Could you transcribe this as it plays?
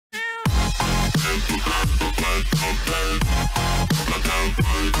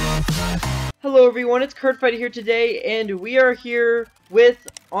Hello everyone, it's Kurtfighter here today, and we are here with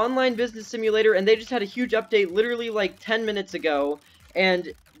Online Business Simulator, and they just had a huge update literally like 10 minutes ago,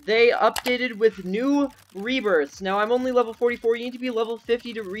 and they updated with new rebirths. Now, I'm only level 44, you need to be level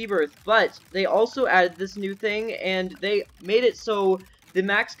 50 to rebirth, but they also added this new thing, and they made it so the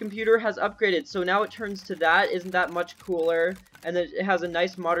max computer has upgraded, so now it turns to that. Isn't that much cooler? And then it has a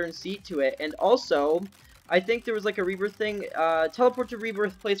nice modern seat to it, and also I think there was like a rebirth thing, teleport to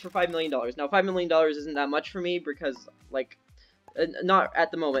rebirth place for $5 million. Now, $5 million isn't that much for me because, like, not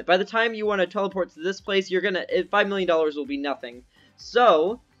at the moment. By the time you want to teleport to this place, you're gonna, $5 million will be nothing.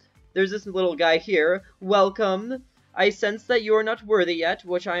 So, there's this little guy here. Welcome. I sense that you are not worthy yet,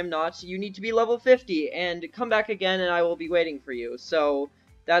 which I am not. You need to be level 50, and come back again, and I will be waiting for you. So,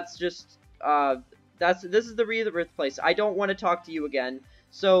 that's just, this is the rebirth place. I don't want to talk to you again.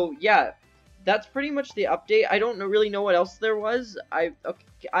 So, yeah. That's pretty much the update. I don't really know what else there was.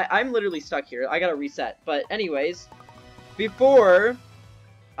 I'm literally stuck here. I gotta reset. But anyways, before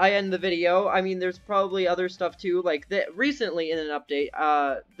I end the video, I mean, there's probably other stuff too. Like, recently in an update,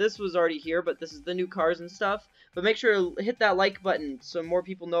 this was already here, but this is the new cars and stuff. But make sure to hit that like button so more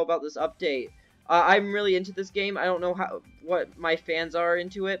people know about this update. I'm really into this game. I don't know what my fans are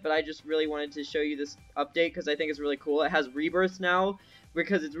into it, but I just really wanted to show you this update because I think it's really cool. It has rebirths now,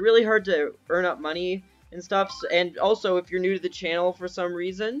 because it's really hard to earn up money and stuff. And also, if you're new to the channel for some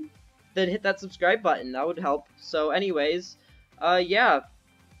reason, then hit that subscribe button. That would help. So anyways, yeah,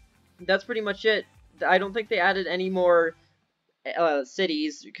 that's pretty much it. I don't think they added any more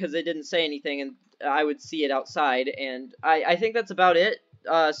cities because they didn't say anything, and I would see it outside. And I think that's about it.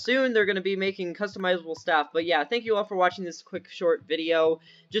 Soon they're going to be making customizable stuff. But yeah, thank you all for watching this quick short video.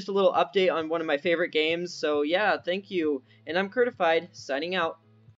 Just a little update on one of my favorite games. So yeah, thank you. And I'm Curtified, signing out.